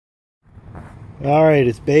Alright,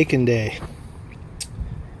 it's bacon day.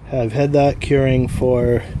 I've had that curing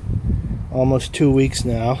for almost 2 weeks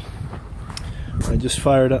now. I just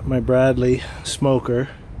fired up my Bradley smoker.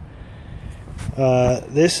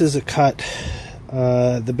 This is a cut.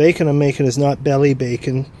 The bacon I'm making is not belly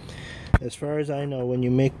bacon. As far as I know, when you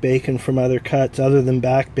make bacon from other cuts other than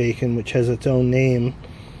back bacon, which has its own name,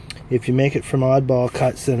 if you make it from oddball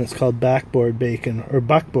cuts, then it's called backboard bacon, or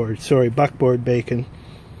buckboard bacon.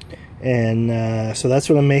 And so that's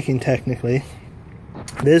what I'm making technically.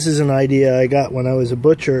 This is an idea I got when I was a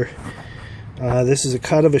butcher. This is a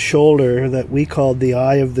cut of a shoulder that we called the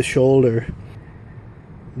eye of the shoulder.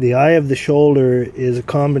 The eye of the shoulder is a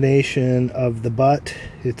combination of the butt.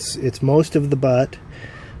 It's most of the butt,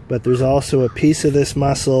 but there's also a piece of this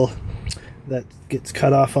muscle that gets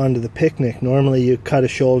cut off onto the picnic. Normally you cut a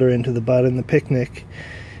shoulder into the butt in the picnic,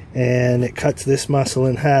 and it cuts this muscle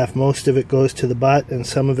in half. Most of it goes to the butt and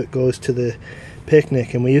some of it goes to the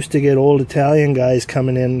picnic. And we used to get old Italian guys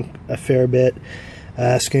coming in a fair bit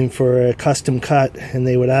asking for a custom cut, and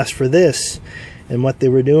they would ask for this, and what they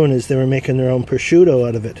were doing is they were making their own prosciutto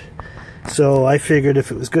out of it. So I figured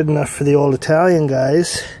if it was good enough for the old Italian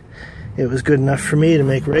guys, it was good enough for me to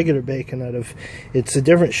make regular bacon out of. It's a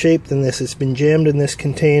different shape than this. It's been jammed in this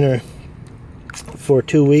container for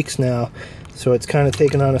 2 weeks now, so it's kind of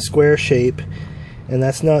taken on a square shape. And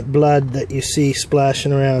that's not blood that you see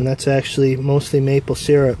splashing around. That's actually mostly maple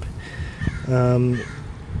syrup.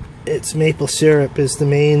 It's maple syrup is the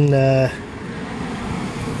main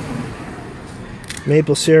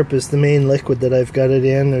liquid that I've got it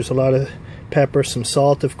in. There's a lot of pepper, some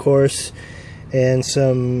salt of course, and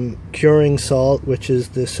some curing salt, which is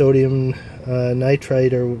the sodium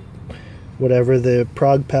nitrite or whatever, the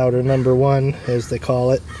Prague powder #1 as they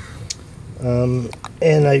call it.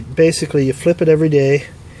 And basically you flip it every day.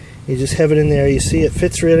 You just have it in there. You see it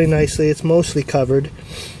fits really nicely. It's mostly covered.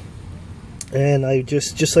 And I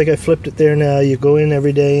just like I flipped it there now, you go in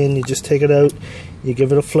every day and you just take it out. You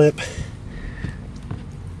give it a flip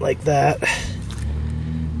like that.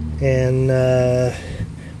 And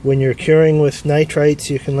when you're curing with nitrites,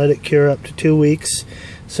 you can let it cure up to 2 weeks.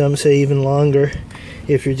 Some say even longer.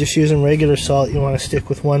 If you're just using regular salt, you want to stick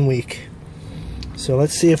with 1 week. So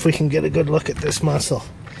let's see if we can get a good look at this muscle.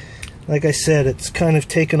 Like I said, it's kind of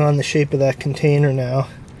taken on the shape of that container now.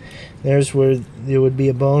 There's where there would be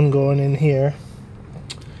a bone going in here.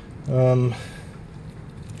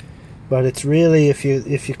 But it's really, if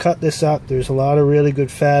you cut this up, there's a lot of really good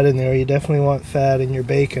fat in there. You definitely want fat in your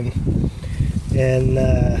bacon. And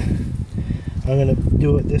I'm going to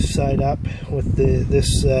do it this side up with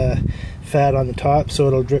this fat on the top, so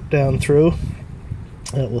it'll drip down through.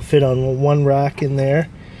 It will fit on one rack in there.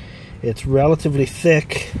 It's relatively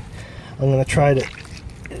thick. I'm going to try to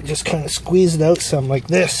just kind of squeeze it out some like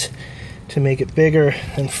this to make it bigger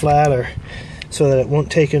and flatter, so that it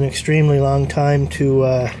won't take an extremely long time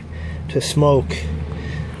to smoke.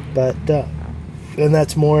 But and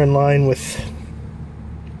that's more in line with.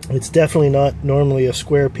 It's definitely not normally a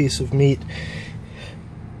square piece of meat.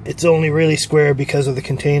 It's only really square because of the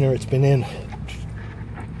container it's been in.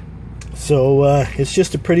 So it's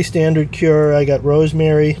just a pretty standard cure. I got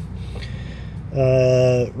rosemary,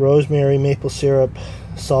 maple syrup,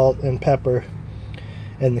 salt, and pepper,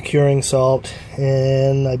 and the curing salt,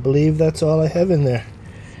 and I believe that's all I have in there.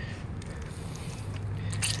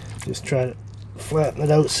 Just try to flatten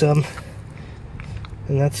it out some,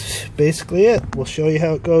 and that's basically it. We'll show you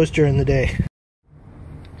how it goes during the day.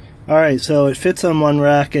 Alright, so it fits on one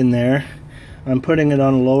rack in there. I'm putting it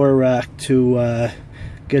on a lower rack to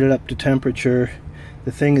get it up to temperature.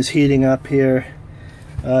 The thing is heating up here.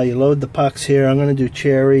 You load the pucks here. I'm going to do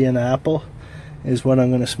cherry and apple is what I'm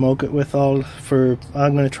going to smoke it with I'm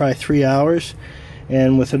going to try 3 hours.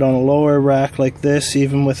 And with it on a lower rack like this,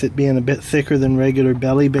 even with it being a bit thicker than regular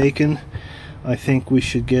belly bacon, I think we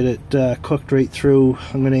should get it cooked right through.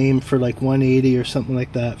 I'm going to aim for like 180 or something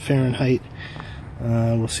like that Fahrenheit.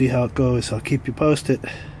 We'll see how it goes. I'll keep you posted.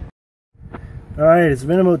 Alright, it's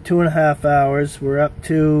been about 2.5 hours. We're up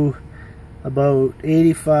to about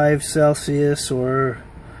 85 Celsius or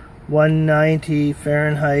 190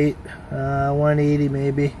 Fahrenheit, 180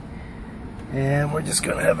 maybe. And we're just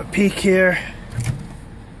gonna have a peek here.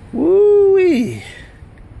 Woo-wee!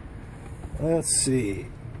 Let's see.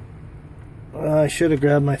 I should have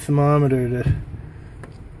grabbed my thermometer to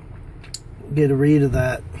get a read of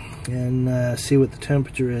that and see what the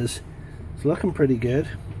temperature is. It's looking pretty good.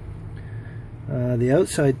 The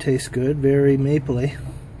outside tastes good, very mapley.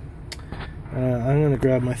 I'm going to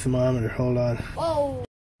grab my thermometer, hold on. Whoa.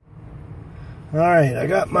 Alright, I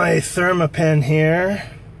got my Thermapen here.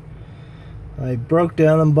 I broke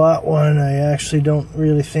down and bought one. I actually don't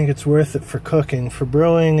really think it's worth it for cooking. For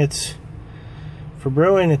brewing it's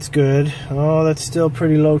good. Oh, that's still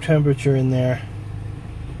pretty low temperature in there.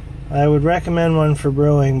 I would recommend one for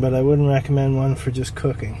brewing, but I wouldn't recommend one for just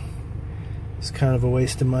cooking. It's kind of a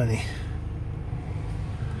waste of money.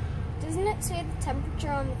 Doesn't it say the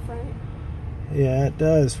temperature on the front? Yeah, it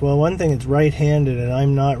does. Well, one thing, it's right-handed, and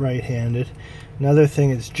I'm not right-handed. Another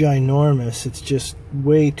thing, it's ginormous. It's just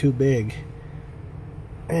way too big.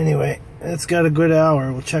 Anyway, it's got a good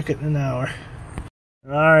hour. We'll check it in an hour.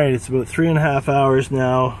 Alright, it's about 3.5 hours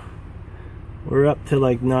now. We're up to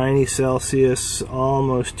like 90 Celsius,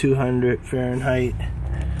 almost 200 Fahrenheit.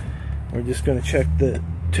 We're just going to check the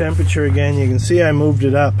temperature again. You can see I moved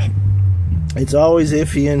it up. It's always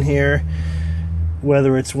iffy in here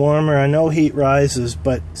whether it's warmer. I know heat rises,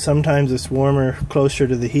 but sometimes it's warmer closer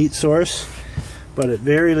to the heat source. But at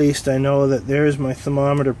very least I know that there's my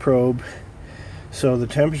thermometer probe. So the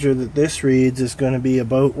temperature that this reads is going to be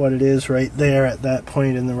about what it is right there at that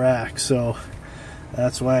point in the rack. So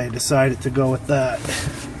that's why I decided to go with that.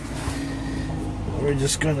 We're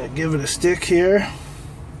just going to give it a stick here.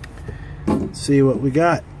 See what we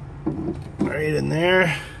got. Right in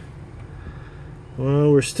there.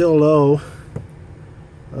 Well, we're still low.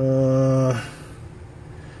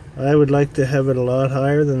 I would like to have it a lot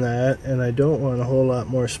higher than that, and I don't want a whole lot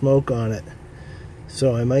more smoke on it.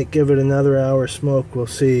 So I might give it another hour smoke, we'll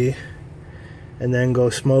see, and then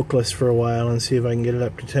go smokeless for a while and see if I can get it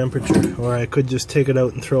up to temperature. Or I could just take it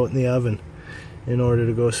out and throw it in the oven in order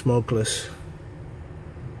to go smokeless.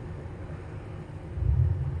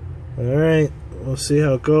 Alright, we'll see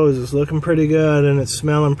how it goes. It's looking pretty good and it's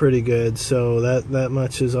smelling pretty good, so that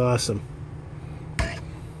much is awesome.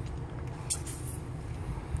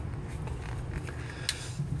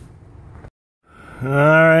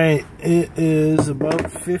 Alright, it is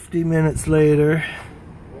about 50 minutes later.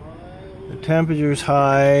 The temperature's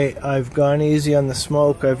high. I've gone easy on the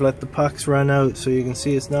smoke. I've let the pucks run out, so you can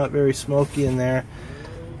see it's not very smoky in there.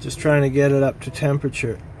 Just trying to get it up to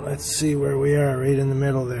temperature. Let's see where we are, right in the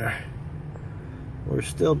middle there. We're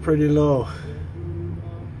still pretty low.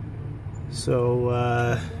 So,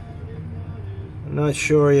 I'm not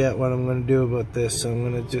sure yet what I'm going to do about this. So I'm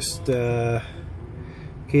going to just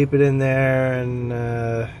keep it in there and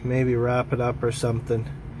maybe wrap it up or something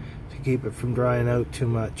to keep it from drying out too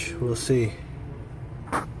much. We'll see.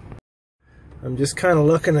 I'm just kind of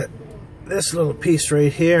looking at this little piece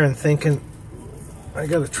right here and thinking I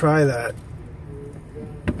gotta try that.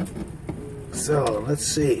 So let's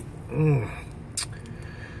see.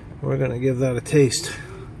 We're gonna give that a taste.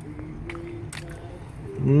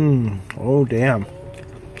 Oh damn,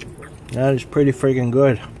 that is pretty freaking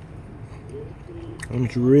good.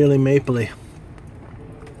 It's really mapley.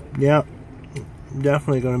 Yeah,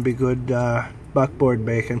 definitely going to be good buckboard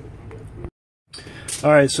bacon.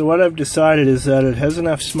 Alright, so what I've decided is that it has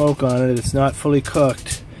enough smoke on it. It's not fully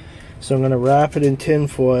cooked. So I'm going to wrap it in tin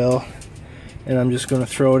foil and I'm just going to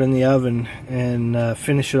throw it in the oven and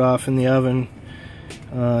finish it off in the oven.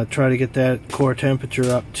 Try to get that core temperature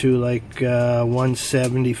up to like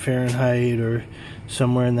 170 Fahrenheit or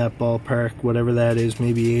somewhere in that ballpark, whatever that is,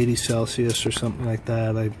 maybe 80 Celsius or something like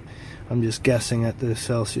that. I'm just guessing at the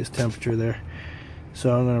Celsius temperature there.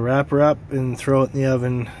 So I'm going to wrap her up and throw it in the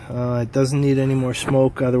oven. It doesn't need any more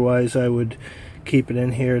smoke, otherwise I would keep it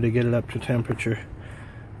in here to get it up to temperature.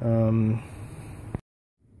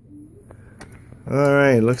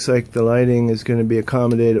 Alright, looks like the lighting is going to be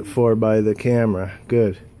accommodated for by the camera.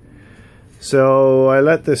 Good. So I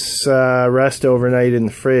let this rest overnight in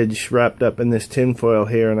the fridge, wrapped up in this tin foil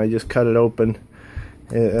here, and I just cut it open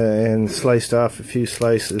and sliced off a few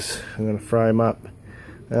slices. I'm going to fry them up.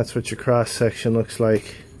 That's what your cross section looks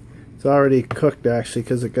like. It's already cooked actually,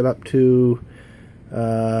 because it got up to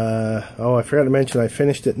oh, I forgot to mention I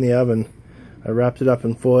finished it in the oven. I wrapped it up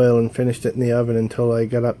in foil and finished it in the oven until I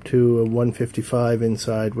got up to a 155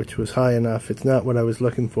 inside, which was high enough. It's not what I was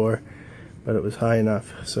looking for, but it was high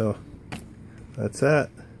enough. So that's that.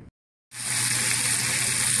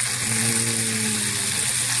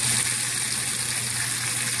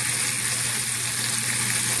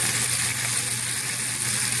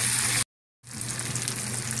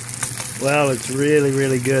 Well, it's really,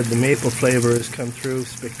 really good. The maple flavor has come through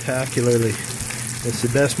spectacularly. It's the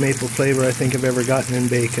best maple flavor I think I've ever gotten in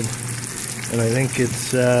bacon. And I think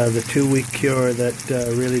it's the 2-week cure that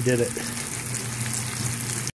really did it.